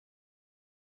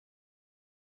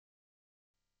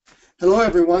Hello,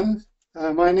 everyone.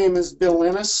 My name is Bill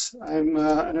Ennis. I'm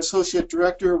an associate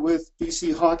director with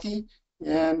BC Hockey,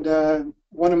 and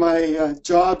one of my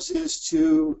jobs is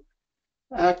to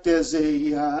act as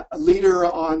a leader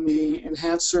on the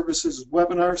Enhanced Services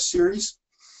webinar series.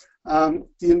 The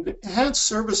Enhanced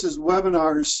Services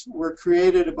webinars were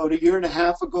created about a year and a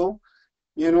half ago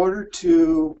in order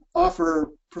to offer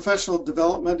professional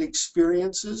development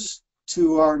experiences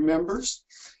to our members.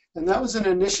 And that was an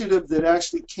initiative that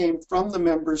actually came from the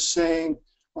members saying,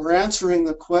 or answering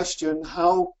the question,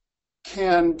 how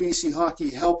can BC Hockey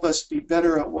help us be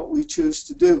better at what we choose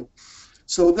to do?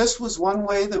 So this was one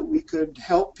way that we could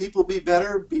help people be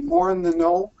better, be more in the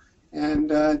know, and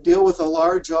deal with a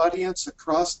large audience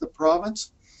across the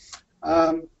province.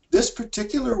 This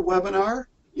particular webinar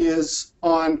is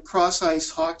on cross-ice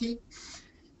hockey.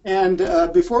 And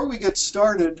before we get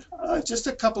started, just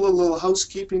a couple of little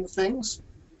housekeeping things.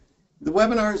 The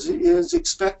webinar is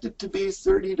expected to be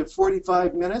 30 to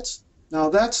 45 minutes. Now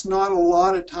that's not a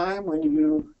lot of time when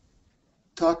you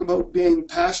talk about being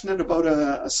passionate about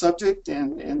a subject,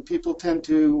 and people tend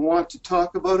to want to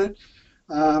talk about it.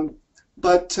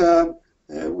 But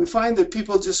we find that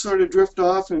people just sort of drift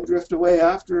off and drift away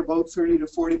after about 30 to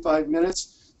 45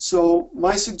 minutes. So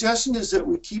my suggestion is that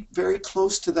we keep very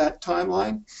close to that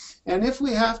timeline. And if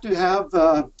we have to have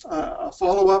a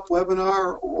follow-up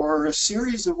webinar or a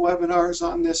series of webinars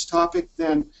on this topic,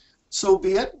 then so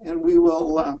be it, and we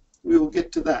will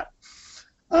get to that.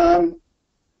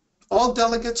 All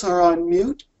delegates are on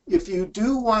mute. If you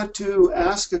do want to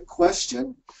ask a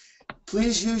question,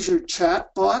 please use your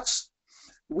chat box.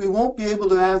 We won't be able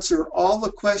to answer all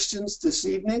the questions this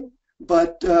evening,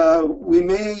 but we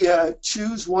may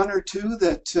choose one or two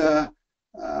that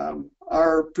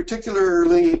are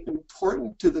particularly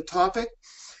important to the topic,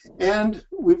 and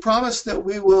we promise that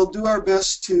we will do our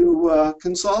best to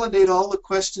consolidate all the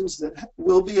questions that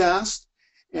will be asked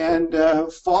and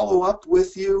follow up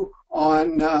with you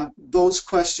on those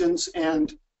questions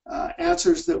and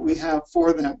answers that we have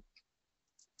for them.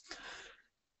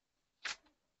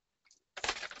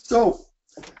 So,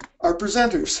 our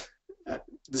presenters.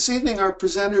 This evening our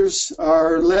presenters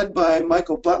are led by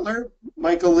Michael Butler.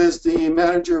 Michael is the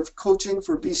manager of coaching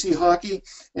for BC Hockey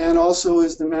and also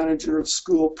is the manager of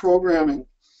school programming.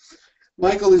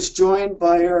 Michael is joined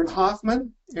by Aaron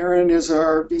Hoffman. Aaron is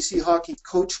our BC Hockey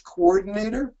coach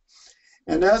coordinator.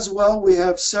 And as well, we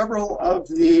have several of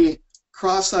the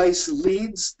cross-ice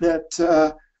leads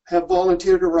that have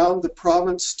volunteered around the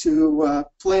province to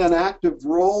play an active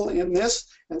role in this,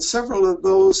 and several of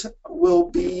those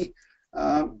will be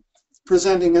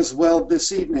presenting as well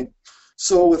this evening.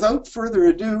 So without further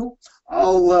ado,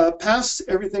 I'll pass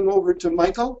everything over to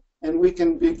Michael and we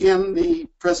can begin the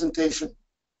presentation.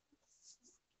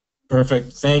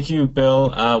 Perfect. Thank you, Bill.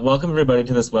 Welcome everybody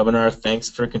to this webinar. Thanks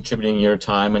for contributing your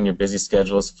time and your busy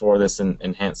schedules for this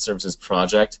Enhanced Services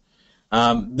project.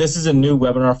 This is a new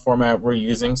webinar format we're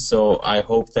using, so I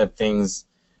hope that things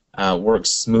work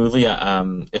smoothly.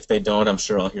 If they don't, I'm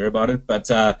sure I'll hear about it. But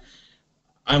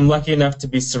I'm lucky enough to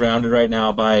be surrounded right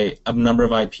now by a number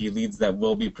of IP leads that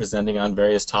will be presenting on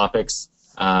various topics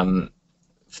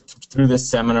through this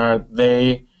seminar.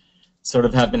 They sort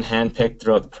of have been handpicked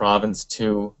throughout the province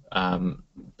to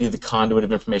be the conduit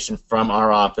of information from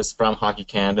our office, from Hockey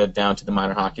Canada, down to the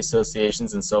minor hockey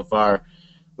associations, and so far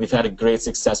we've had a great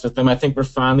success with them. I think we're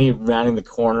finally rounding the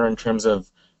corner in terms of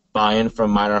buy-in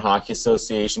from minor hockey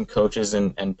association coaches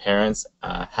and parents,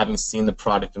 having seen the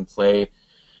product in play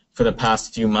for the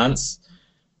past few months.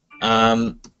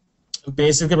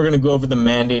 Basically, we're going to go over the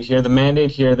mandate here. The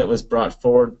mandate here that was brought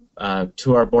forward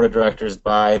to our board of directors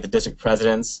by the district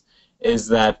presidents is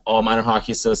that all minor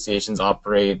hockey associations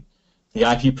operate the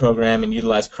IP program and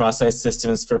utilize cross-ice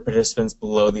systems for participants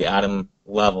below the ATOM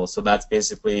level. So that's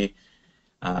basically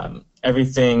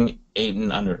everything 8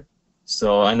 and under.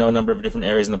 So I know a number of different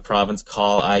areas in the province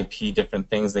call IP different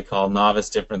things. They call novice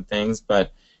different things,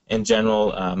 but in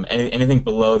general, anything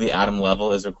below the ATOM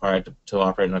level is required to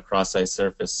operate on a cross-ice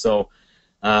surface. So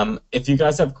if you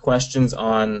guys have questions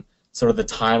on sort of the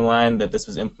timeline that this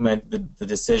was implemented, the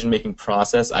decision-making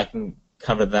process, I can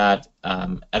cover that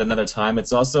at another time.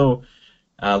 It's also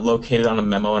located on a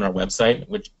memo on our website,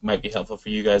 which might be helpful for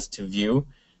you guys to view.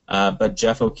 But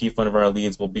Jeff O'Keefe, one of our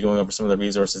leads, will be going over some of the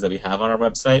resources that we have on our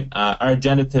website. Our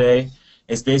agenda today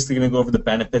is basically going to go over the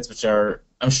benefits, which are,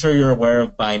 I'm sure you're aware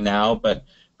of by now, but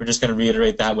we're just going to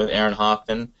reiterate that with Aaron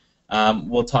Hoffman.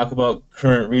 We'll talk about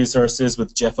current resources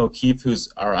with Jeff O'Keefe,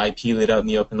 who's our IP lead out in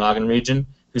the Okanagan region,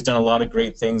 who's done a lot of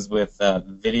great things with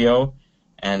video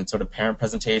and sort of parent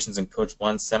presentations and Coach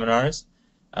One seminars.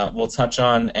 We'll touch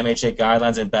on MHA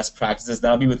guidelines and best practices.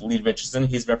 That'll be with Lee Richardson.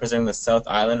 He's representing the South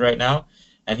Island right now,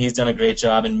 and he's done a great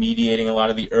job in mediating a lot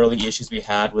of the early issues we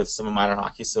had with some of minor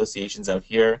hockey associations out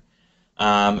here.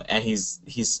 And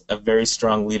he's a very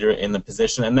strong leader in the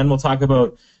position. And then we'll talk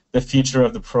about the future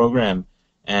of the program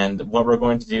and what we're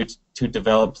going to do to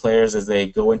develop players as they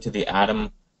go into the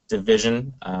Adam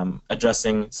division,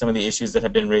 addressing some of the issues that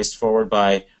have been raised forward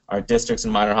by our districts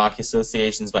and minor hockey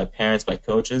associations, by parents, by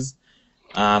coaches.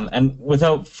 And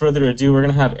without further ado, we're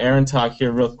going to have Aaron talk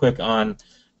here real quick on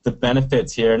the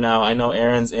benefits here. Now, I know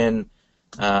Aaron's in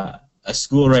a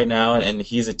school right now, and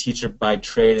he's a teacher by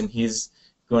trade, and he's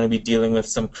going to be dealing with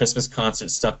some Christmas concert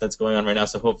stuff that's going on right now,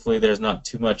 so hopefully there's not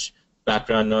too much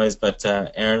background noise, but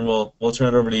Aaron, we'll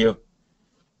turn it over to you.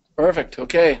 Perfect.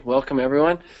 Okay. Welcome,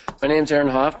 everyone. My name's Aaron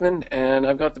Hoffman, and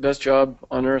I've got the best job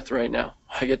on earth right now.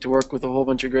 I get to work with a whole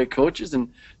bunch of great coaches,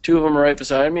 and two of them are right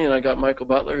beside me, and I got Michael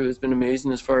Butler, who's been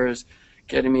amazing as far as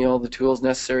getting me all the tools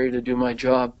necessary to do my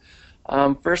job.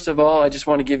 First of all, I just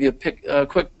want to give you a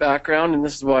quick background, and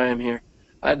this is why I'm here.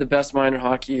 I had the best minor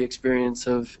hockey experience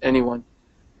of anyone.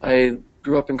 I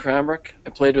grew up in Cranbrook. I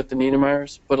played with the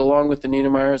Niedermeyers, but along with the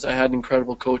Niedermeyers, I had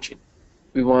incredible coaching.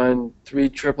 We won 3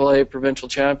 AAA provincial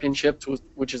championships,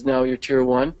 which is now your Tier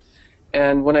 1.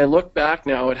 And when I look back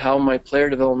now at how my player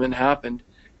development happened,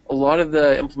 a lot of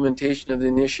the implementation of the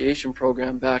initiation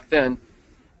program back then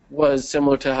was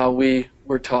similar to how we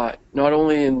were taught, not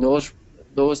only in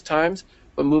those times,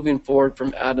 but moving forward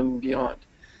from Adam and beyond.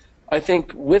 I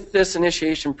think with this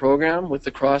initiation program, with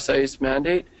the cross-ice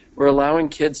mandate, we're allowing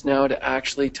kids now to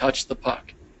actually touch the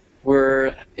puck.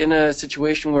 We're in a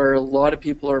situation where a lot of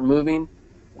people are moving.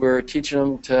 We're teaching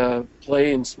them to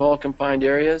play in small confined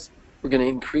areas. We're going to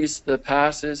increase the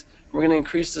passes. We're going to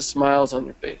increase the smiles on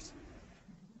their face.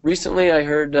 Recently I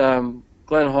heard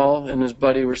Glenn Hall and his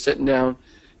buddy were sitting down,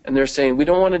 and they're saying, we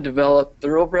don't want to develop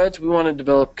thoroughbreds, we want to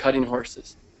develop cutting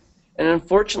horses. And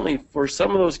unfortunately, for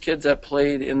some of those kids that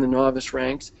played in the novice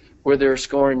ranks where they're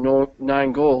scoring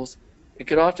 9 goals, it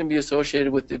could often be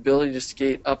associated with the ability to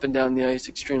skate up and down the ice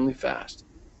extremely fast.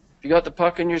 If you got the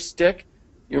puck on your stick,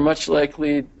 you're much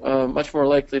more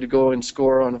likely to go and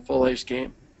score on a full ice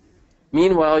game.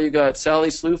 Meanwhile, you got Sally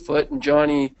Slewfoot and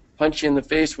Johnny punch you in the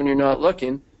face when you're not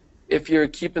looking if you're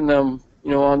keeping them,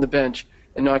 on the bench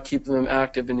and not keeping them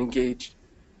active and engaged.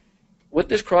 What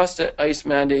this cross-ice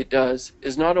mandate does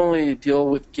is not only deal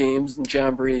with games and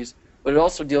jamborees, but it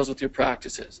also deals with your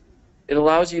practices. It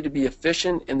allows you to be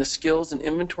efficient in the skills and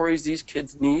inventories these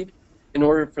kids need in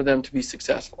order for them to be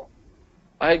successful.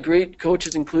 I had great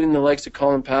coaches, including the likes of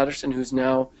Colin Patterson, who's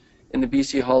now in the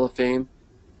BC Hall of Fame.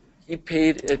 He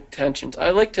paid attention. I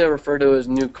like to refer to it as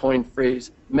a new coined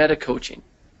phrase, meta-coaching.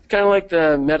 It's kind of like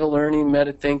the meta-learning,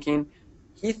 meta-thinking.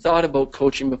 He thought about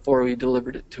coaching before he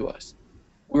delivered it to us.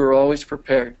 We were always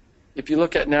prepared. If you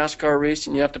look at NASCAR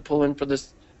racing, you have to pull in for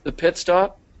the pit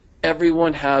stop.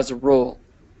 Everyone has a role.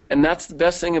 And that's the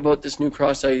best thing about this new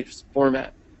cross-ice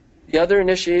format. The other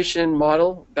initiation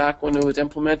model, back when it was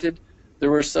implemented, there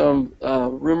were some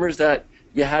rumors that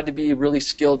you had to be really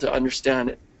skilled to understand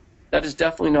it. That is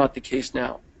definitely not the case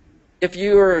now. If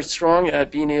you are strong at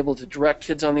being able to direct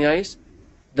kids on the ice,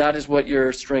 that is what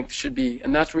your strength should be,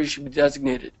 and that's where you should be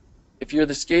designated. If you're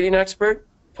the skating expert,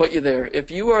 put you there. If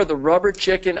you are the rubber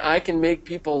chicken, I can make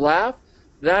people laugh,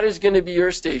 that is going to be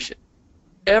your station.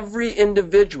 Every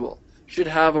individual should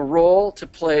have a role to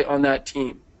play on that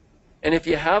team. And if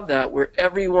you have that where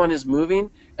everyone is moving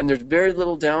and there's very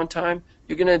little downtime,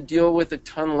 you're going to deal with a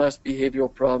ton less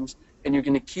behavioral problems, and you're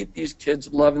going to keep these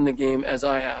kids loving the game as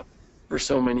I have for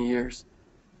so many years.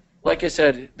 Like I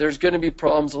said, there's going to be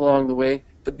problems along the way,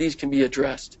 but these can be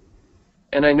addressed.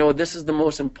 And I know this is the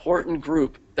most important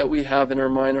group that we have in our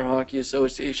minor hockey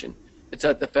association. It's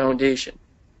at the foundation.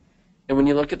 And when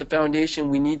you look at the foundation,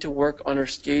 we need to work on our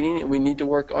skating and we need to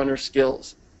work on our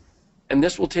skills. And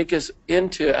this will take us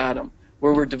into Adam,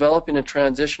 where we're developing a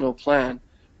transitional plan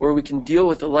where we can deal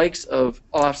with the likes of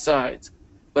offsides.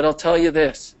 But I'll tell you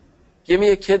this, give me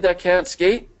a kid that can't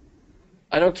skate,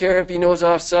 I don't care if he knows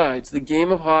offsides. The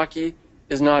game of hockey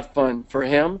is not fun for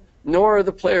him, nor are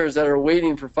the players that are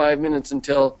waiting for 5 minutes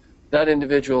until that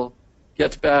individual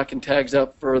gets back and tags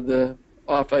up for the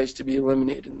off ice to be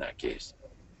eliminated in that case.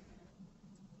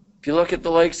 If you look at the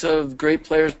likes of great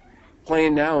players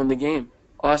playing now in the game,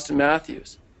 Austin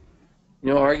Matthews,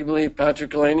 arguably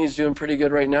Patrick Delaney is doing pretty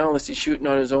good right now unless he's shooting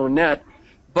on his own net.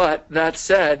 But that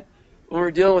said, when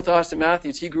we're dealing with Austin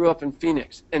Matthews, he grew up in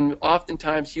Phoenix, and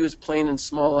oftentimes he was playing in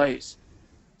small ice.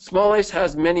 Small ice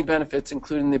has many benefits,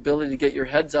 including the ability to get your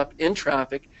heads up in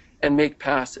traffic and make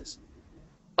passes.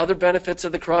 Other benefits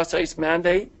of the cross-ice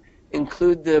mandate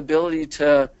include the ability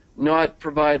to not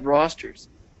provide rosters.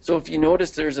 So if you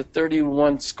notice there's a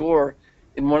 31 score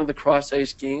in one of the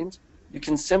cross-ice games, you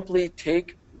can simply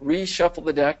reshuffle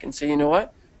the deck and say, you know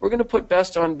what, we're going to put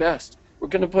best on best. We're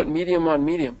going to put medium on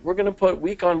medium. We're going to put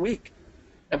weak on weak.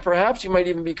 And perhaps you might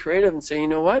even be creative and say, you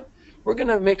know what, we're going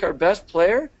to make our best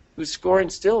player, who's scoring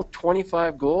still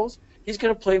 25 goals, he's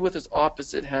going to play with his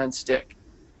opposite hand stick.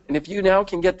 And if you now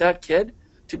can get that kid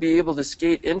to be able to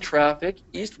skate in traffic,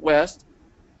 east-west,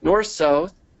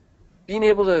 north-south, being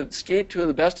able to skate to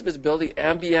the best of his ability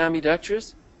and be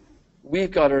ambidextrous,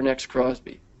 we've got our next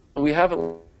Crosby. And we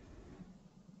haven't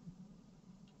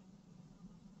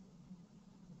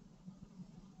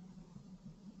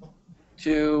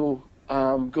to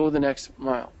go the next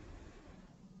mile.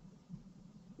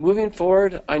 Moving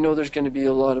forward, I know there's going to be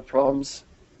a lot of problems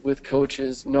with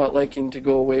coaches not liking to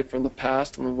go away from the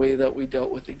past and the way that we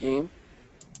dealt with the game.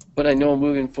 But I know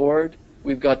moving forward,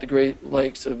 we've got the great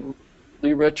likes of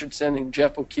Lee Richardson and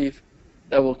Jeff O'Keefe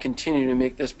that will continue to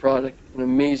make this product an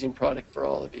amazing product for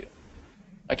all of you.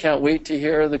 I can't wait to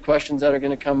hear the questions that are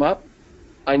going to come up.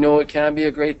 I know it can be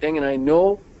a great thing, and I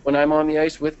know when I'm on the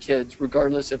ice with kids,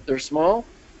 regardless if they're small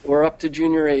or up to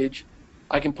junior age,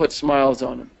 I can put smiles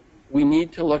on them. We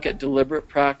need to look at deliberate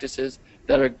practices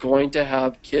that are going to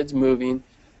have kids moving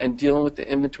and dealing with the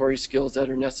inventory skills that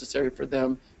are necessary for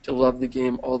them to love the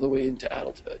game all the way into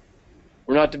adulthood.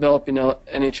 We're not developing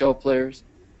NHL players,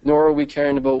 nor are we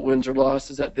caring about wins or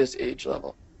losses at this age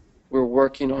level. We're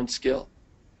working on skill.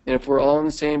 And if we're all on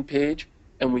the same page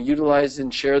and we utilize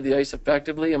and share the ice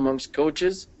effectively amongst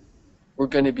coaches, we're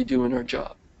going to be doing our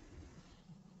job.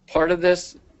 Part of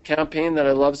this campaign that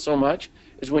I love so much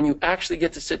is when you actually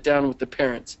get to sit down with the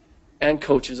parents and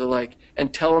coaches alike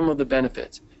and tell them of the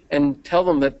benefits and tell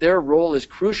them that their role is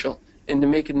crucial into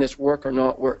making this work or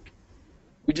not work.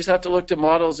 We just have to look to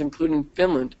models including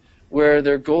Finland, where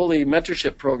their goalie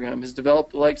mentorship program has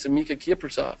developed the likes of Mika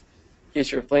Kieprasov, in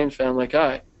case you're a Flames fan like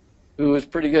I, who was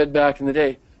pretty good back in the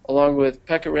day, along with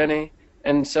Pekka Rinne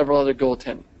and several other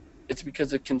goaltending. It's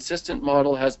because a consistent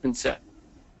model has been set.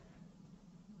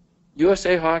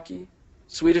 USA Hockey,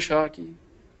 Swedish Hockey,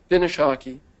 Finnish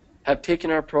Hockey have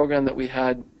taken our program that we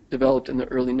had developed in the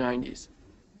early 90s.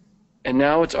 And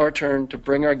now it's our turn to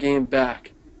bring our game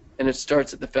back, and it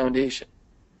starts at the foundation.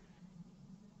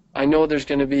 I know there's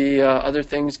going to be other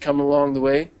things coming along the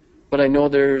way, but I know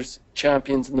there's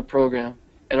champions in the program,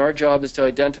 and our job is to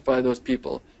identify those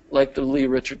people, like the Lee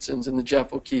Richardsons and the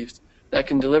Jeff O'Keefes, that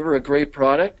can deliver a great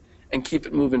product and keep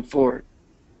it moving forward.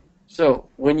 So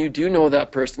when you do know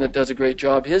that person that does a great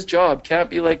job, his job can't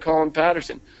be like Colin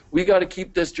Patterson. We got to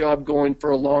keep this job going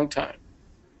for a long time.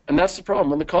 And that's the problem.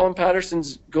 When the Colin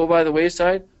Pattersons go by the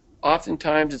wayside,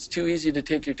 oftentimes it's too easy to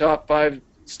take your top 5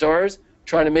 stars,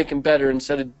 try to make them better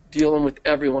instead of dealing with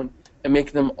everyone and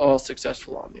making them all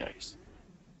successful on the ice.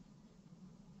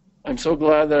 I'm so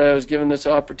glad that I was given this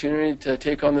opportunity to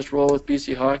take on this role with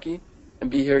BC Hockey and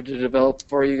be here to develop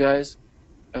for you guys.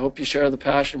 I hope you share the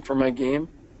passion for my game,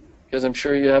 because I'm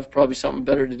sure you have probably something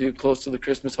better to do close to the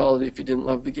Christmas holiday if you didn't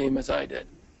love the game as I did.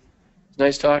 It's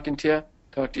nice talking to you.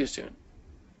 Talk to you soon.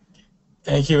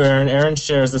 Thank you, Aaron. Aaron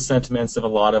shares the sentiments of a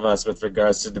lot of us with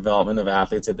regards to development of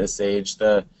athletes at this age.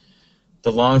 The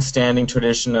long-standing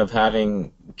tradition of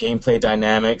having gameplay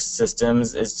dynamics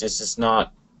systems is just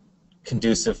not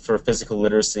conducive for physical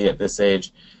literacy at this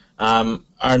age.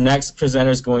 Our next presenter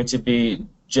is going to be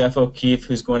Jeff O'Keefe,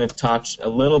 who's going to touch a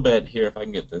little bit here, if I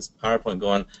can get this PowerPoint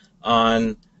going,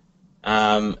 on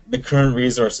the current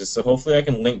resources. So hopefully I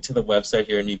can link to the website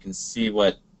here and you can see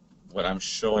what I'm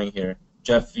showing here.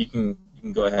 Jeff, you can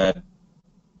go ahead.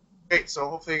 Great, so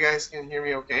hopefully you guys can hear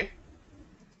me okay.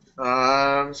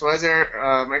 So as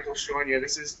Michael's showing you,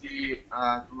 this is the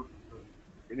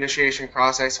Initiation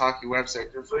Cross Ice Hockey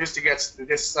website. So just to get to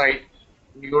this site,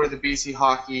 you go to the BC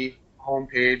Hockey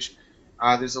homepage.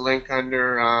 There's a link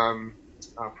under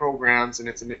programs, and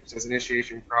it says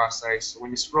Initiation Cross Ice. So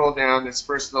when you scroll down, this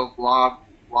first little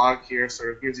blog here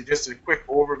sort of gives you just a quick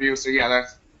overview. So yeah,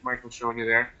 that's Michael showing you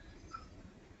there.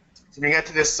 So when you get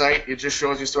to this site, it just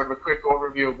shows you sort of a quick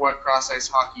overview of what cross ice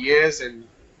hockey is and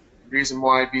the reason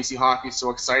why BC Hockey is so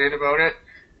excited about it.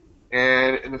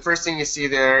 And the first thing you see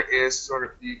there is sort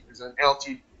of there's an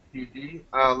LTPD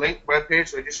link webpage.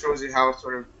 So it just shows you how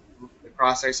sort of the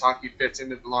cross ice hockey fits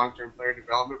into the long-term player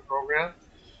development program.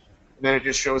 And then it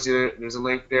just shows you there's a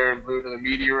link there in blue to the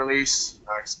media release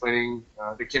explaining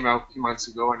that came out a few months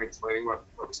ago and explaining what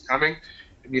was coming.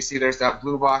 And you see there's that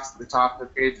blue box at the top of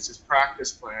the page that says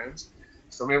practice plans.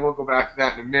 So maybe we'll go back to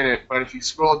that in a minute. But if you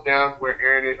scroll down where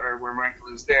Aaron or where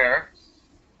Michael is there,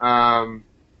 or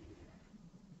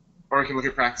you can look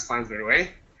at practice plans right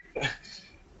away.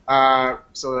 Oh,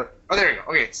 there we go.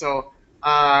 Okay, so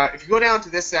if you go down to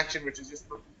this section, which is just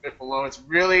a bit below, it's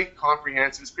really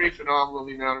comprehensive. It's pretty phenomenal,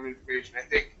 the amount of information.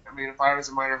 I mean, if I was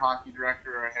a minor hockey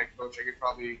director or a head coach, I could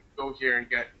probably go here and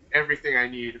get everything I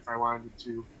need if I wanted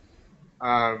to,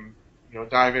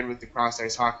 dive in with the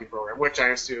cross-ice hockey program, which I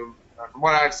assume, from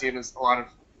what I've seen, is a lot of,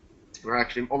 or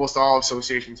actually almost all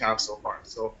associations have so far.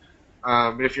 So,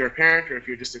 but if you're a parent or if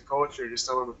you're just a coach or just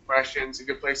someone with questions, a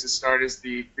good place to start is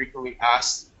the frequently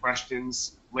asked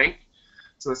questions link.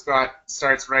 So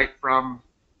starts right from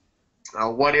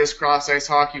what is cross-ice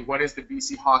hockey, what is the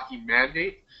BC hockey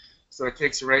mandate. So it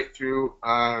takes you right through,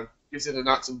 gives you the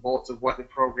nuts and bolts of what the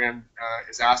program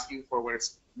is asking for, what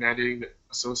it's mandating that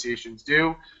associations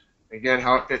do. Again,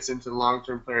 how it fits into the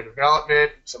long-term player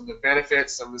development, some of the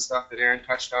benefits, some of the stuff that Aaron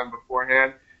touched on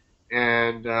beforehand,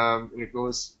 and it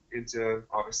goes into,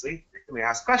 obviously, frequently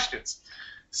asked questions.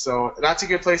 So that's a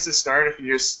good place to start if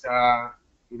you just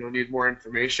need more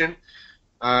information.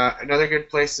 Another good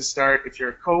place to start if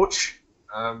you're a coach,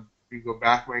 you go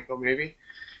back, Michael, maybe,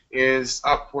 is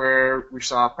up where we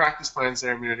saw practice plans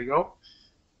there a minute ago.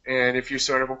 And if you're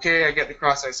sort of, okay, I get the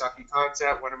cross-ice hockey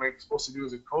concept, what am I supposed to do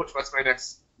as a coach? What's my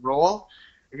next role?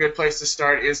 A good place to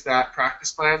start is that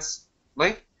practice plans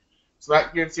link. So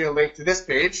that gives you a link to this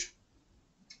page.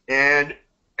 And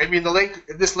I mean,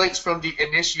 this link's from the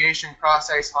initiation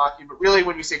cross-ice hockey, but really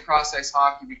when you say cross-ice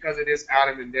hockey, because it is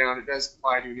Adam and down, it does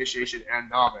apply to initiation and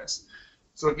novice.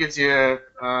 So it gives you, if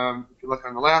you look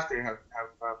on the left, they have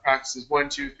practices 1,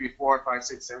 2, 3, 4, 5,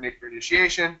 6, 7, 8 for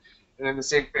initiation, and then the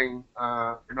same thing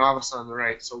for novice on the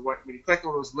right. So when you click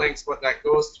on those links, what that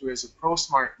goes to is a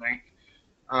ProSmart link,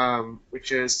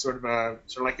 which is sort of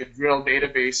like a drill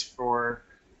database for.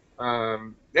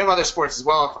 They have other sports as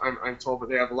well, I'm told, but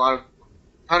they have a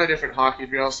ton of different hockey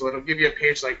drills. So it'll give you a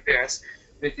page like this.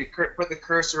 If you put the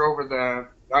cursor over the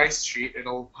ice sheet,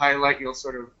 it'll highlight. You'll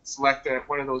sort of select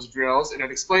one of those drills, and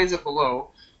it explains it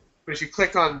below. But if you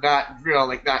click on that drill,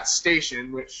 like that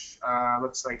station, which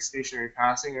looks like stationary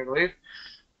passing, I believe,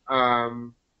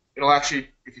 it'll actually,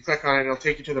 if you click on it, it'll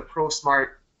take you to the ProSmart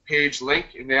page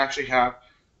link, and they actually have,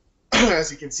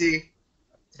 as you can see,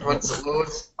 once it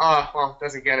loads, well, it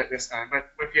doesn't get it this time,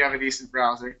 but if you have a decent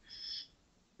browser,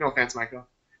 no offense, Michael,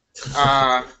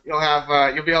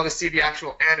 you'll be able to see the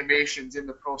actual animations in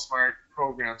the ProSmart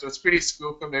program. So it's pretty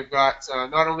skookum. They've got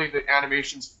not only the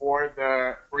animations for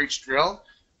each drill,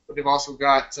 but they've also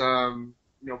got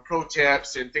pro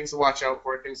tips and things to watch out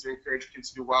for, things to encourage kids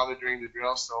to do while they're doing the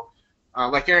drill. So,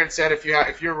 like Aaron said, if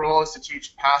your role is to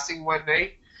teach passing one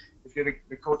night, if you're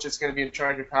the coach that's going to be in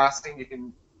charge of passing, you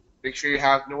can make sure you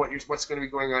know what's going to be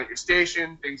going on at your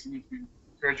station, things you need to be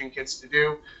encouraging kids to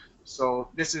do. So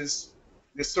this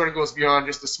sort of goes beyond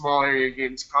just the small area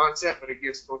games concept, but it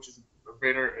gives coaches a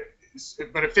greater.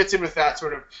 But it fits in with that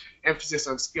sort of emphasis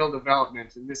on skill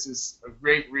development, and this is a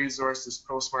great resource. This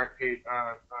ProSmart page,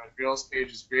 drills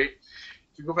page is great.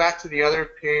 If you go back to the other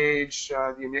page,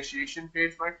 the initiation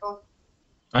page, Michael.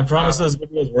 I promise those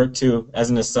videos work too. As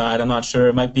an aside, I'm not sure.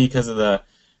 It might be because of the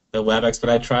WebEx, but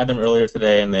I tried them earlier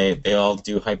today, and they all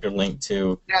do hyperlink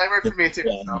to. Yeah, they work for me too.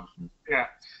 So, yeah.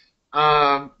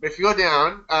 If you go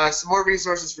down, some more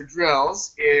resources for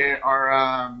drills is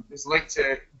a link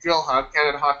to Drill Hub,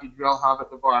 Canada Hockey Drill Hub at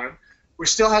the bottom, which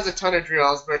still has a ton of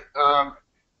drills, but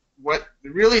what the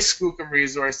really skookum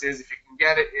resource is, if you can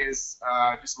get it, is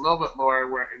just a little bit lower,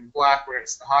 where in black, where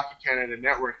it's the Hockey Canada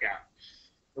Network app.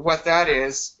 And what that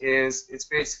is it's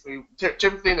basically,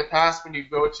 typically in the past when you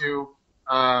go to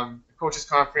a coaches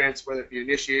conference, whether it be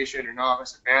initiation or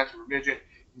novice, advanced, or midget,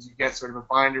 is you get sort of a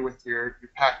binder with your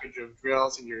package of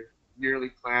drills and your yearly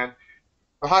plan.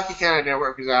 The Hockey Canada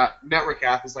Network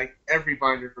app is like every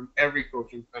binder from every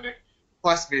coaching clinic,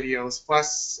 plus videos,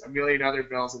 plus a million other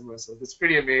bells and whistles. It's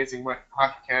pretty amazing what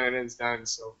Hockey Canada has done.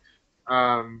 So,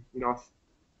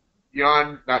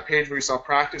 beyond that page where you saw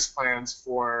practice plans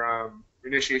for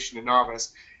initiation and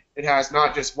novice, it has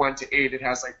not just 1 to 8, it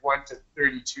has like 1 to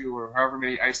 32 or however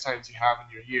many ice times you have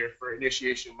in your year for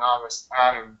initiation and novice.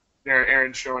 There,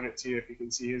 Aaron's showing it to you if you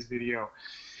can see his video.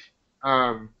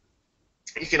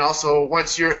 You can also,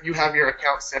 once you have your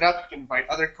account set up, you can invite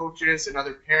other coaches and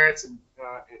other parents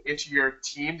into your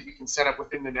team that you can set up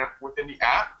within the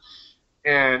app,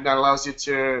 and that allows you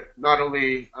to not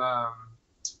only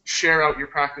share out your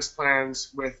practice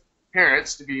plans with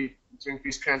parents to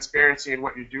increase transparency in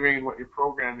what you're doing and what your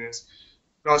program is,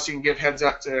 but also you can give heads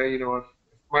up to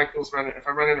if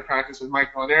I'm running a practice with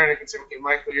Michael and Aaron, I can say, okay,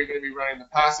 Michael, you're going to be running the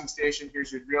passing station.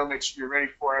 Here's your drill. Make sure you're ready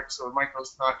for it. So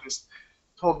Michael's not just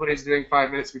told what he's doing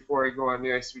 5 minutes before he go on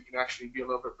the ice. We can actually be a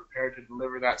little bit prepared to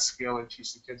deliver that skill and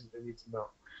teach the kids what they need to know.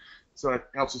 So it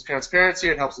helps with transparency,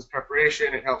 it helps with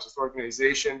preparation, it helps with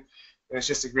organization, and it's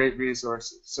just a great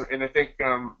resource. So, and I think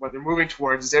what they're moving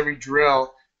towards is every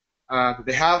drill that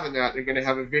they have in that, they're going to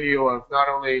have a video of not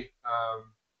only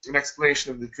an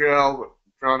explanation of the drill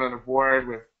drawn on a board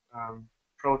with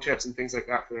pro tips and things like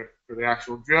that for the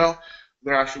actual drill.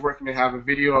 They're actually working to have a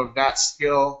video of that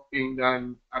skill being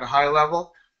done at a high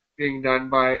level, being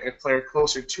done by a player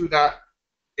closer to that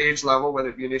age level, whether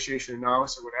it be initiation or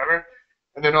novice or whatever,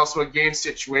 and then also a game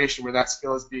situation where that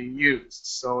skill is being used.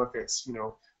 So if it's, you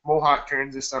know, Mohawk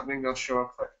turns or something, they'll show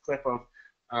a clip of,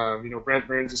 you know, Brent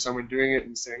Burns or someone doing it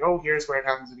and saying, oh, here's where it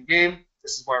happens in the game,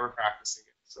 this is why we're practicing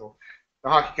it. So the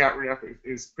Hockey Cat Re-Up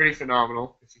is pretty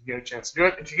phenomenal if you get a chance to do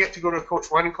it. If you get to go to a Coach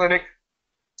 1 clinic,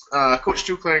 Coach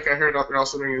 2 clinic, I heard they're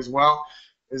also doing it as well,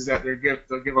 is that they'll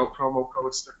give out promo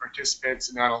codes to participants,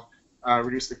 and that'll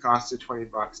reduce the cost to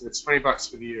 $20. And it's $20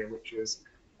 for the year, which is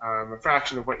a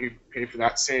fraction of what you pay for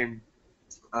that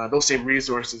those same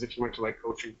resources if you went to like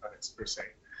coaching clinics per se.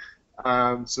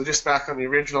 So just back on the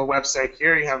original website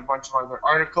here, you have a bunch of other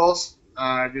articles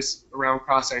just around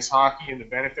cross-ice hockey and the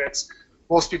benefits.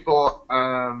 Most people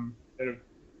that have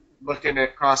looked into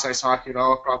cross-ice hockey at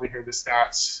all have probably heard the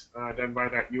stats done by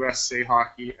that USA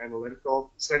Hockey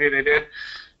analytical study they did.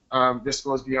 This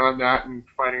goes beyond that and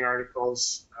providing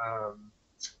articles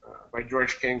by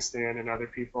George Kingston and other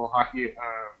people, Hockey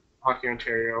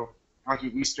Ontario,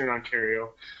 Hockey Eastern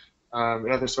Ontario,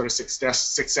 and other sort of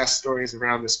success stories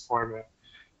around this format.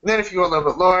 And then if you go a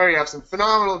little bit lower, you have some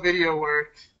phenomenal video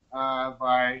work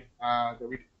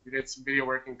we did some video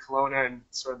work in Kelowna and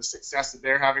sort of the success that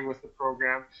they're having with the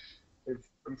program. They've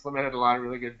implemented a lot of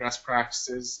really good best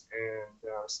practices,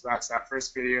 and so that's that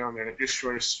first video, and then it just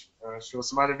shows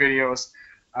some other videos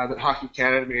that Hockey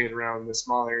Canada made around the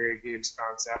small area games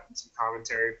concept and some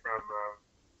commentary from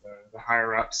the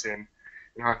higher-ups in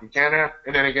Hockey Canada.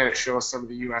 And then again, it shows some of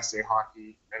the USA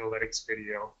Hockey analytics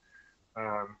video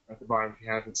at the bottom if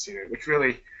you haven't seen it, which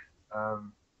really,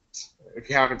 if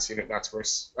you haven't seen it, that's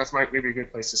maybe a good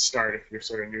place to start if you're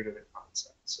sort of new to the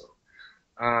concept. So,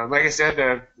 like I said,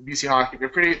 the BC Hockey, they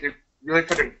really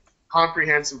put a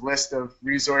comprehensive list of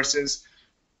resources,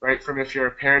 right, from if you're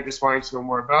a parent just wanting to know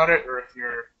more about it, or if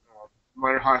you're a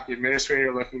minor hockey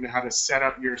administrator looking to how to set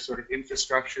up your sort of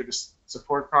infrastructure to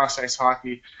support cross-ice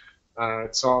hockey.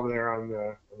 It's all there on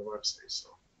the website. So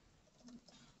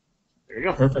there you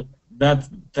go. Perfect.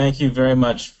 Thank you very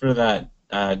much for that,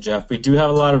 Jeff. We do have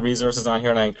a lot of resources on here,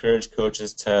 and I encourage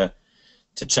coaches to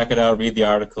check it out, read the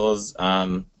articles,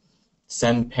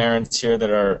 send parents here that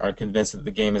are convinced that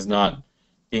the game is not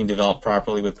being developed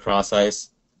properly with cross ice.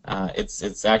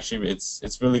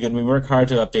 It's really good. We work hard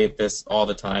to update this all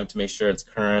the time to make sure it's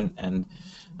current, and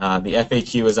the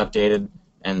FAQ is updated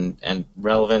and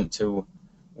relevant to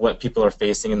what people are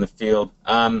facing in the field.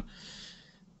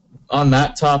 On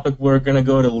that topic, we're going to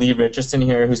go to Lee Richardson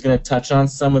here, who's going to touch on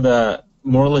some of the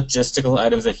more logistical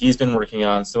items that he's been working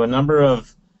on. So a number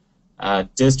of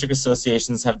district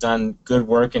associations have done good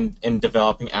work in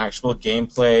developing actual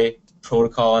gameplay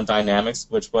protocol and dynamics,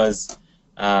 which was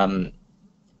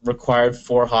required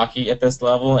for hockey at this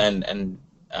level. And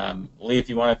Lee, if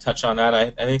you want to touch on that,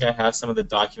 I think I have some of the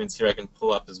documents here I can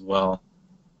pull up as well.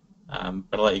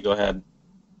 But I'll let you go ahead.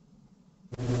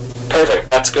 Perfect.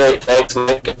 That's great. Thanks,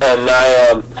 Nick. And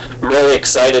I'm really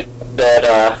excited that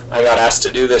I got asked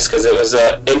to do this because it was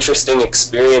an interesting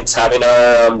experience having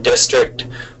our district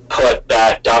put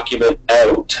that document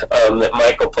out that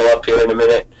Mike will pull up here in a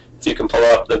minute. If you can pull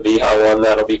up the BHA one,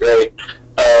 that'll be great.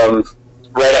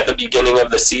 Right at the beginning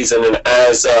of the season, and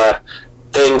as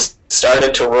things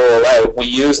started to roll out, we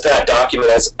used that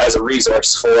document as a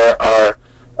resource for our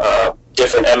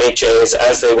different MHAs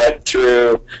as they went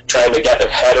through trying to get their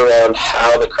head around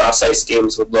how the cross-ice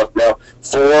games would look. Now,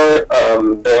 for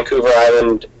Vancouver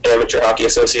Island Amateur Hockey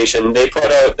Association, they put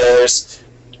out theirs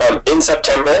in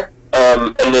September,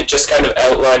 and it just kind of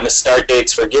outlined the start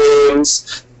dates for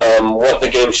games, what the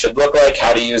game should look like,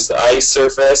 how to use the ice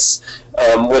surface,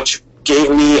 which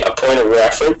gave me a point of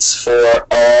reference for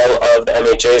all of the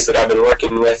MHAs that I've been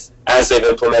working with as they've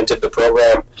implemented the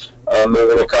program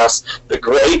moving across. The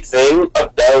great thing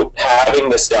about having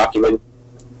this document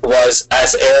was,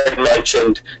 as Aaron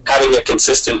mentioned, having a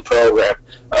consistent program.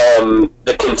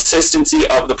 The consistency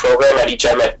of the program at each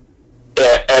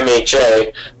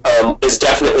MHA is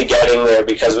definitely getting there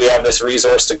because we have this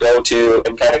resource to go to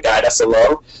and kind of guide us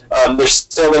along. There's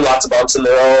still been lots of bumps in the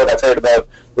road. I've heard about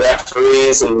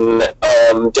referees and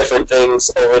different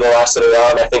things over the last little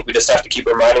while, and I think we just have to keep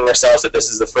reminding ourselves that this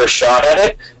is the first shot at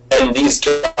it, and these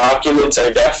documents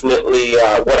are definitely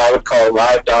what I would call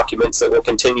live documents that will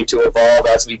continue to evolve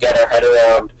as we get our head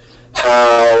around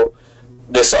how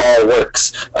this all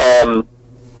works.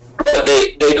 But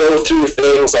they go through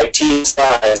things like team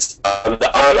size,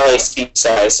 the on-ice team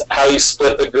size, how you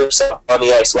split the groups up on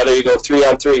the ice, whether you go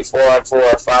 3-on-3,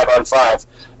 4-on-4,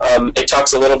 5-on-5. It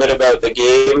talks a little bit about the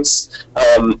games,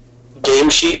 game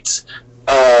sheets.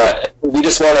 We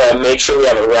just want to make sure we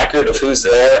have a record of who's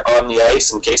there on the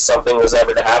ice in case something was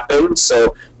ever to happen.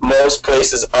 So most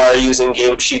places are using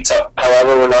game sheets.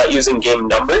 However, we're not using game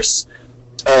numbers.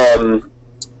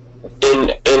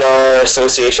 In our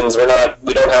associations, we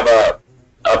don't have a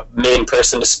main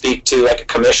person to speak to, like a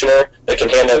commissioner that can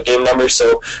hand out game numbers.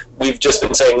 So we've just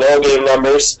been saying no game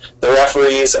numbers. The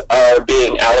referees are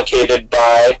being allocated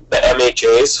by the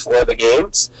MHAs for the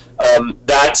games.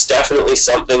 That's definitely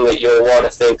something that you'll want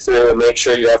to think through and make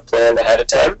sure you have planned ahead of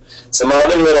time. Some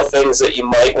other little things that you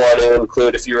might want to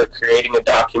include if you were creating a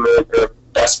document or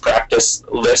best practice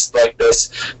list like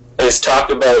this is talk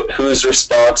about who's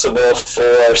responsible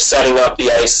for setting up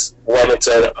the ice when it's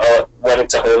a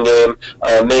home game.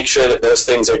 Make sure that those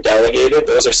things are delegated.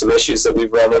 Those are some issues that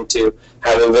we've run into,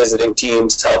 having visiting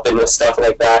teams, helping with stuff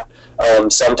like that.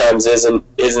 Sometimes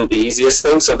isn't the easiest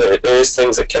thing, so there is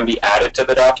things that can be added to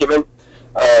the document.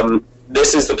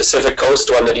 This is the Pacific Coast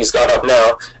one that he's got up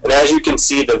now, and as you can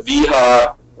see, the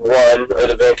VHA one, or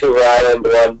the Vancouver Island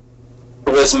one,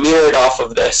 was mirrored off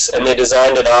of this, and they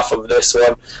designed it off of this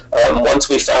one. Once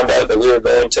we found out that we were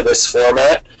going to this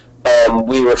format,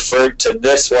 we referred to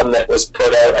this one that was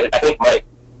put out, I think Mike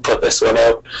put this one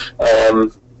out,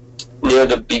 near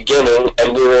the beginning,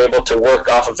 and we were able to work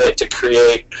off of it to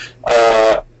create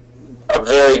a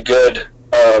very good,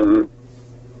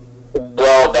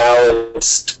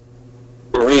 well-balanced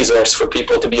resource for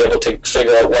people to be able to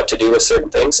figure out what to do with certain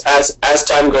things. As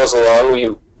time goes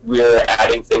along, we're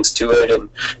adding things to it and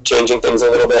changing things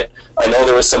a little bit. I know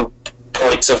there was some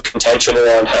points of contention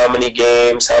around how many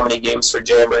games for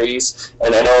jamborees,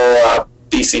 and I know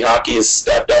BC Hockey has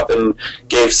stepped up and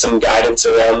gave some guidance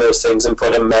around those things and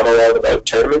put a memo out about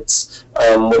tournaments,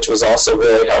 which was also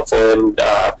very helpful and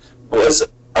was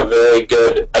a very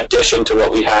good addition to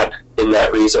what we had in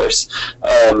that resource.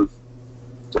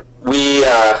 We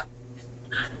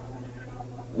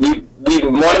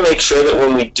want to make sure that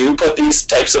when we do put these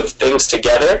types of things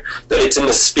together, that it's in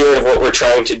the spirit of what we're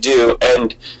trying to do.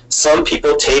 And some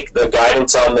people take the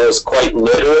guidance on those quite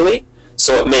literally,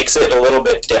 so it makes it a little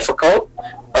bit difficult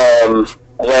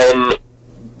when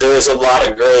there's a lot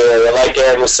of gray area. Like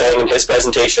Aaron was saying in his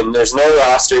presentation, there's no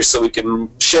rosters, so we can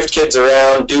shift kids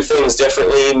around, do things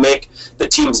differently, make the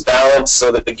teams balance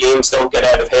so that the games don't get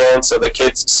out of hand, so that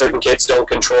certain kids don't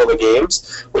control the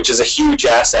games, which is a huge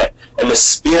asset. And the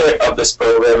spirit of this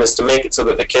program is to make it so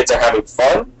that the kids are having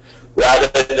fun rather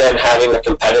than having a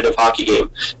competitive hockey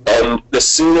game. And the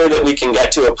sooner that we can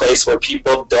get to a place where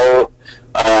people don't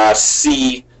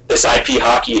see this IP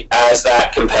hockey as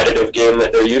that competitive game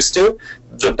that they're used to,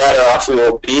 the better off we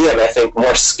will be, and I think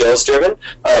more skills driven.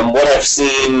 What I've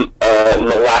seen in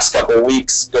the last couple of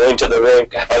weeks going to the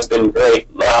rink has been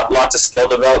great. Lots of skill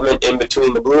development in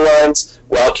between the blue lines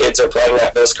while kids are playing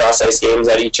those cross-ice games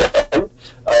at each end.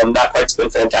 That part's been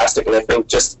fantastic, and I think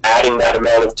just adding that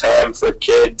amount of time for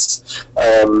kids,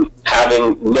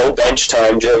 having no bench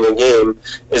time during the game,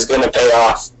 is going to pay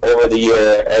off over the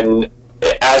year. And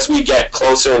as we get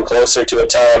closer and closer to a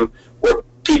time where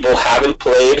people haven't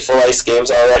played full ice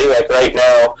games already, like right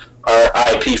now, our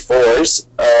IP4s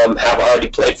have already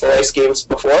played full ice games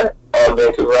before on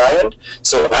Vancouver Island.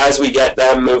 So as we get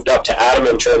them moved up to Atom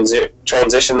and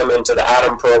transition them into the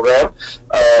Atom program,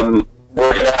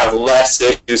 we're going to have less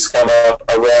issues come up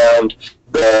around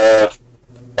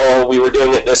we were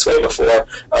doing it this way before,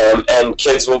 and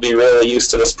kids will be really used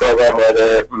to this program where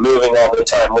they're moving all the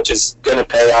time, which is going to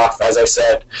pay off, as I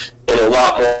said, in a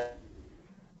lot more.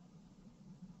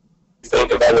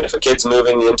 Think about it, if a kid's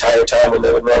moving the entire time when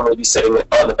they would normally be sitting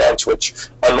on the bench, which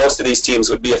on most of these teams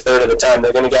would be a third of the time,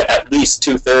 they're going to get at least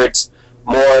 2/3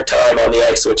 more time on the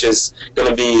ice, which is going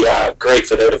to be great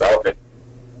for their development.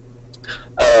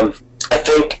 I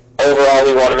think overall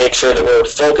we want to make sure that we're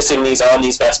focusing on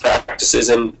these best practices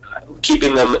and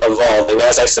keeping them evolving.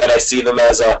 As I said, I see them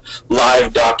as a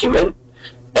live document,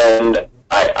 and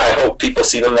I hope people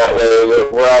see them that way.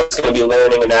 We're always going to be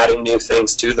learning and adding new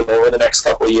things to them over the next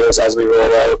couple of years as we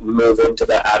roll out and move into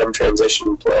the Atom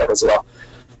transition plan as well.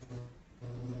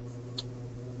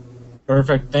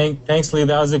 Perfect. Thanks, Lee.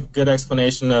 That was a good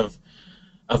explanation of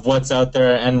what's out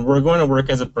there, and we're going to work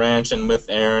as a branch and with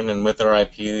Aaron and with our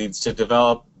IP leads to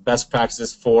develop best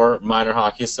practices for minor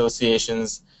hockey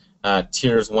associations,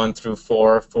 tiers 1 through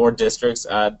 4, 4 districts.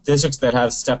 Districts that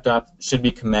have stepped up should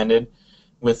be commended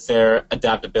with their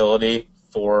adaptability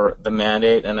for the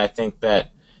mandate, and I think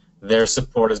that their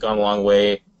support has gone a long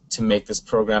way to make this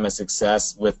program a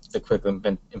success with the quick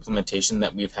implementation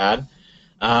that we've had.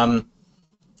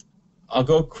 I'll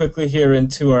go quickly here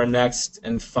into our next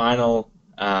and final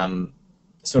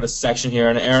sort of section here,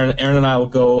 and Aaron and I will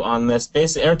go on this.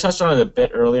 Basically, Aaron touched on it a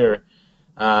bit earlier.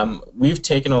 We've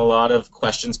taken a lot of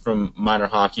questions from minor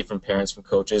hockey, from parents, from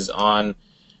coaches on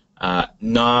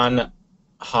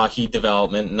non-hockey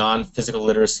development, non-physical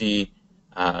literacy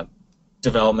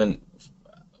development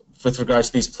with regards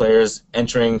to these players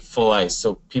entering full ice.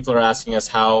 So people are asking us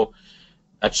how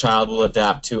a child will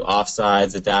adapt to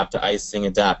offsides, adapt to icing,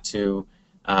 adapt to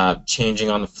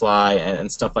changing on the fly,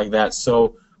 and stuff like that.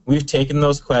 So we've taken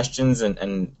those questions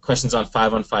and questions on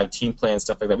 5-on-5 team play and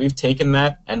stuff like that. We've taken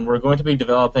that, and we're going to be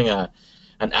developing an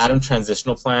ATOM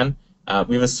transitional plan.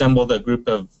 We've assembled a group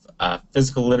of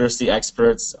physical literacy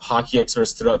experts, hockey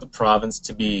experts throughout the province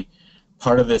to be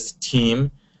part of this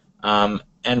team.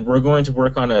 And we're going to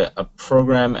work on a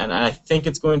program, and I think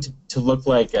it's going to look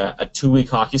like a 2-week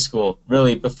hockey school,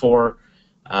 really, before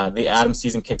the ATOM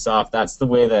season kicks off. That's the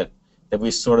way that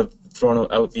we've sort of thrown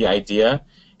out the idea.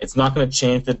 It's not going to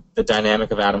change the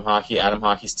dynamic of ATOM hockey. ATOM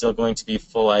hockey is still going to be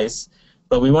full ice,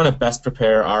 but we want to best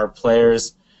prepare our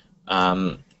players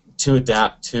to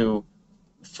adapt to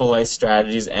full ice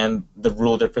strategies and the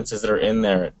rule differences that are in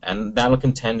there, and that'll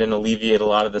contend and alleviate a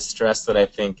lot of the stress that I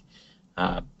think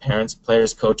parents,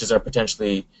 players, coaches are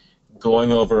potentially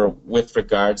going over with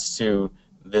regards to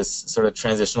this sort of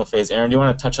transitional phase. Aaron, do you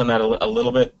want to touch on that a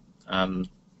little bit?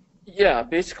 Yeah,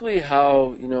 basically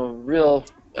how,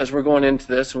 as we're going into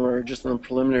this and we're just in the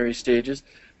preliminary stages,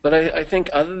 but I think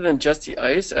other than just the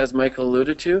ice, as Michael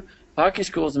alluded to, hockey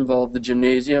schools involve the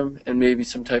gymnasium and maybe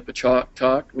some type of chalk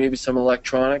talk, maybe some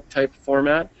electronic type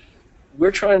format.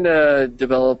 We're trying to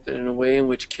develop it in a way in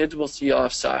which kids will see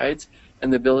offsides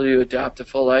and the ability to adapt to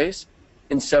full ice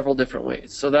in several different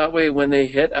ways. So that way when they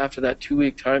hit after that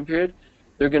 2-week time period,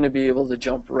 they're going to be able to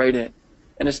jump right in.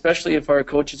 And especially if our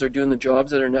coaches are doing the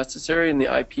jobs that are necessary in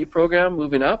the IP program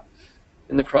moving up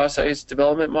in the cross-ice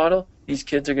development model, these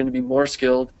kids are going to be more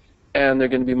skilled and they're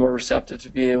going to be more receptive to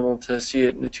being able to see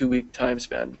it in a 2-week time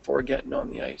span before getting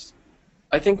on the ice.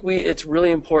 I think it's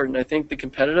really important. I think the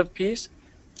competitive piece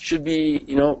should be,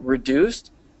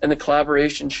 reduced, and the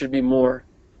collaboration should be more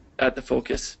at the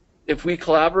focus. If we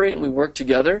collaborate and we work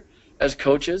together as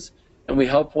coaches and we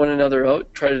help one another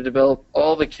out, try to develop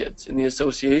all the kids in the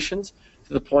associations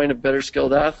to the point of better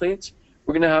skilled athletes,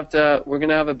 we're going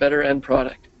to have a better end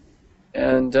product.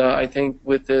 And I think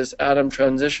with this ATOM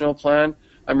transitional plan,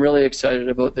 I'm really excited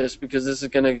about this because this is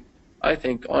going to, I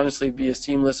think, honestly be a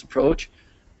seamless approach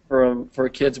for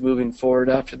kids moving forward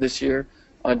after this year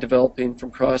on developing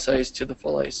from cross ice to the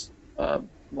full ice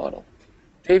model.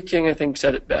 Dave King, I think,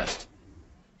 said it best.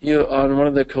 On one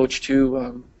of the Coach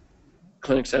 2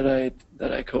 clinics that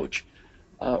I coach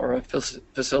or I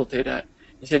facilitate at,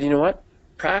 he said, you know what?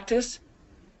 Practice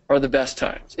are the best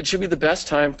times. It should be the best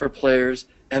time for players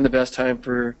and the best time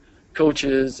for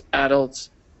coaches, adults,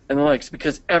 and the likes,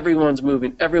 because everyone's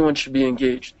moving. Everyone should be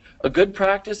engaged. A good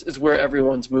practice is where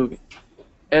everyone's moving.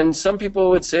 And some people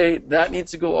would say that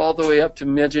needs to go all the way up to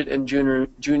midget and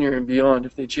junior and beyond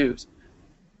if they choose.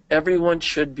 Everyone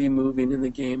should be moving in the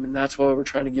game, and that's why we're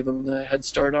trying to give them the head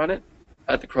start on it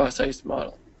at the cross-ice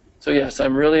model. So yes,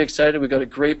 I'm really excited. We've got a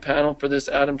great panel for this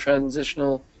ATOM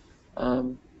transitional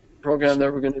program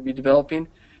that we're going to be developing.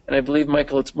 And I believe,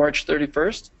 Michael, it's March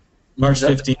 31st? March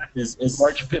 15th is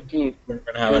March 15th. We're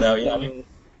going to have it out, yeah.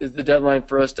 Is the deadline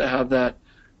for us to have that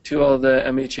to all the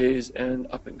MHAs and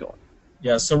up and going.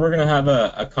 Yeah, so we're going to have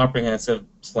a comprehensive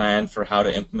plan for how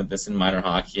to implement this in minor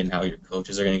hockey and how your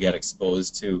coaches are going to get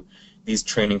exposed to these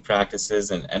training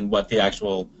practices and what the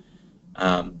actual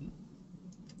product's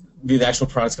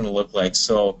going to look like.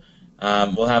 So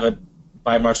we'll have it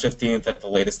by March 15th at the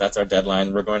latest. That's our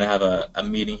deadline. We're going to have a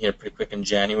meeting here pretty quick in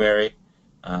January,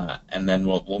 and then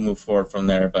we'll move forward from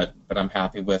there. But I'm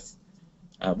happy with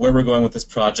where we're going with this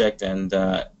project, and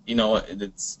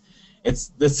it's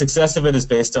the success of it is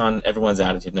based on everyone's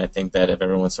attitude, and I think that if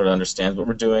everyone sort of understands what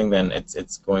we're doing, then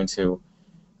it's going to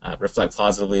reflect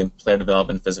positively in player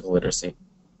development and physical literacy.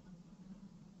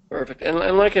 Perfect.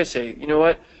 And like I say, you know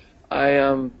what? I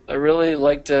really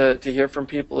like to hear from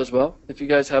people as well. If you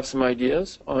guys have some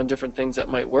ideas on different things that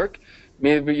might work,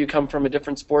 maybe you come from a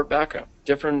different sport background,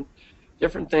 different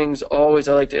things. Always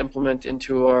I like to implement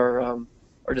into our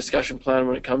discussion plan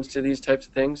when it comes to these types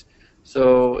of things.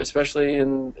 So especially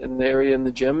in the area in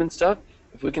the gym and stuff,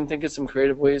 if we can think of some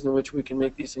creative ways in which we can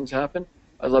make these things happen,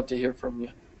 I'd love to hear from you.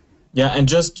 Yeah, and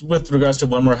just with regards to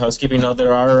one more housekeeping note,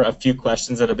 there are a few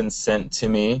questions that have been sent to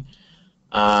me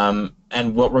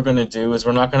And what we're going to do is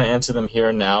we're not going to answer them here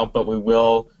and now, but we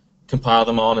will compile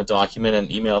them all in a document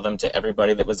and email them to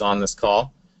everybody that was on this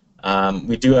call.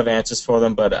 We do have answers for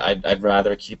them, but I'd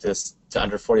rather keep this to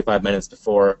under 45 minutes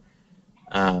before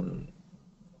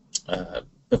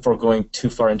going too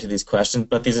far into these questions.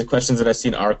 But these are questions that I've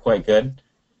seen are quite good.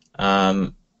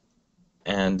 And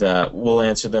we'll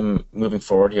answer them moving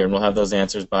forward here, and we'll have those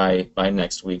answers by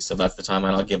next week. So that's the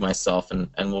timeline I'll give myself, and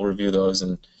we'll review those.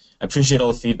 And I appreciate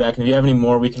all the feedback. And if you have any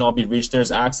more, we can all be reached.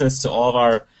 There's access to all of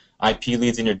our IP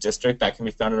leads in your district. That can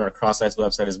be found on our CrossICE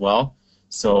website as well.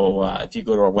 So if you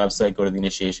go to our website, go to the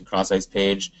Initiation CrossICE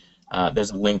page,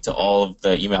 there's a link to all of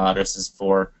the email addresses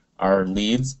for our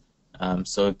leads.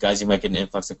 So guys, you might get an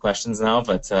influx of questions now,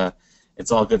 but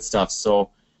it's all good stuff.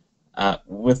 So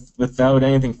without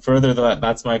anything further,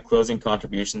 that's my closing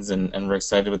contributions, and we're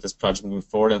excited with this project moving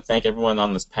forward. And thank everyone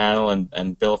on this panel,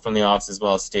 and Bill from the office, as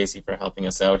well as Stacy, for helping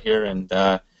us out here. And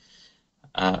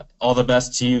all the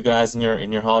best to you guys in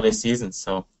your holiday season.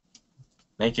 So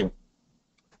thank you.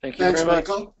 Thank you Thanks, very much.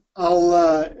 Michael.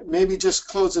 I'll maybe just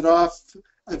close it off.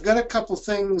 I've got a couple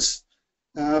things.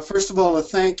 First of all, a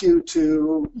thank you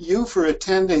to you for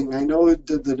attending. I know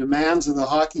the demands of the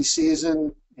hockey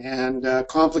season and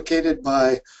complicated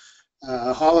by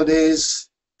holidays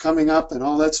coming up and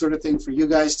all that sort of thing, for you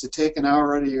guys to take an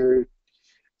hour out of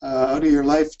your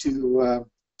life to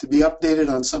be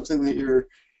updated on something that you're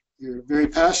very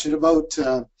passionate about.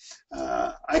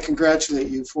 I congratulate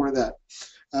you for that.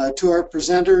 To our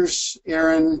presenters,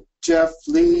 Aaron, Jeff,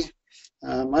 Lee,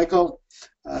 Michael,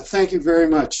 thank you very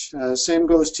much. Same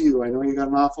goes to you. I know you got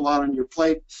an awful lot on your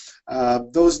plate.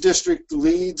 Those district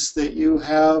leads that you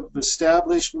have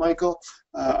established, Michael,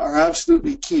 are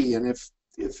absolutely key. And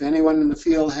if anyone in the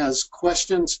field has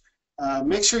questions,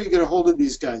 make sure you get a hold of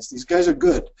these guys. These guys are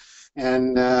good,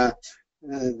 and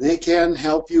they can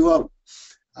help you out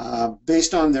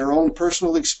based on their own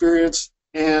personal experience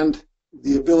and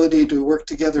the ability to work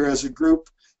together as a group,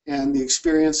 and the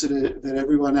experience that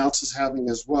everyone else is having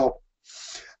as well.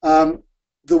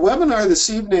 The webinar this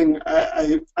evening,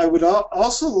 I would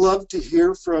also love to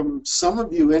hear from some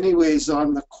of you anyways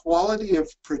on the quality of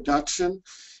production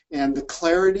and the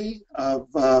clarity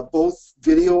of both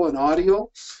video and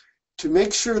audio, to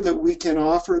make sure that we can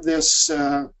offer this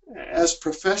as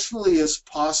professionally as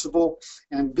possible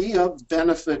and be of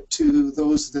benefit to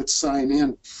those that sign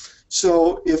in.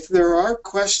 So if there are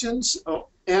questions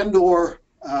and or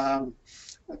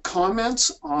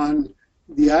comments on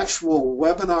the actual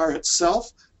webinar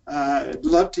itself, I'd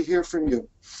love to hear from you.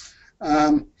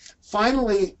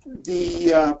 Finally,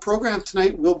 the program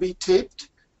tonight will be taped,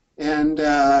 and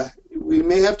we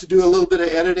may have to do a little bit of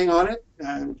editing on it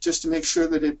just to make sure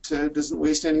that it doesn't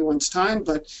waste anyone's time,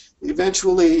 but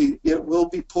eventually it will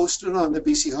be posted on the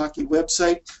BC Hockey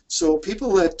website. So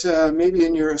people that maybe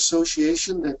in your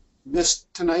association that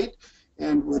missed tonight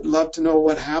and would love to know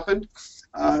what happened,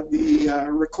 the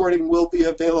recording will be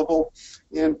available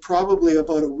in probably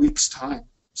about a week's time.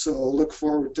 So look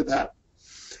forward to that.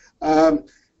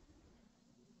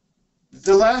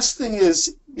 The last thing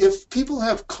is, if people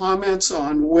have comments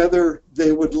on whether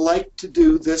they would like to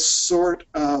do this sort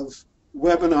of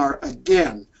webinar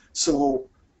again, so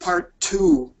part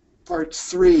 2, part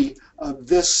 3 of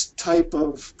this type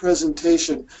of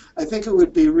presentation, I think it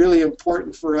would be really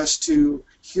important for us to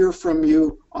hear from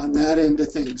you on that end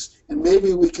of things. And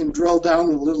maybe we can drill down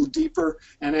a little deeper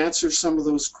and answer some of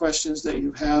those questions that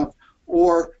you have,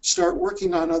 or start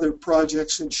working on other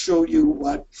projects and show you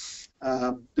what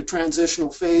the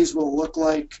transitional phase will look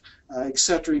like, et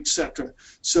cetera, et cetera.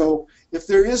 So if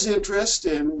there is interest,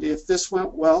 and if this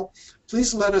went well,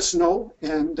 please let us know,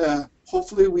 and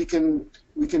hopefully we can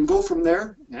go from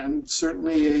there. And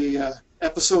certainly a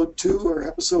episode 2 or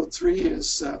episode 3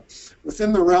 is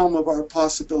within the realm of our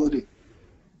possibility.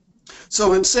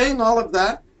 So in saying all of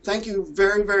that, thank you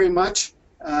very, very much.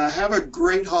 Have a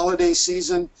great holiday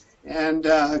season, and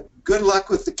good luck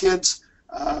with the kids.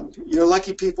 You're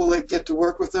lucky people that get to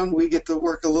work with them. We get to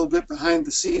work a little bit behind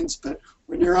the scenes, but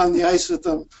when you're on the ice with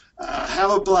them,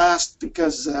 have a blast,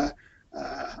 because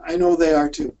I know they are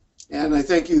too. And I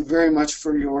thank you very much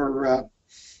for your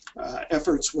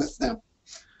efforts with them.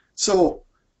 So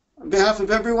on behalf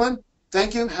of everyone,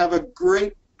 thank you. Have a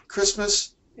great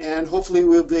Christmas, and hopefully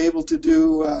we'll be able to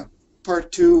do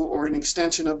part 2 or an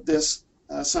extension of this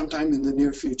sometime in the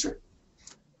near future.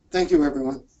 Thank you,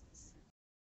 everyone.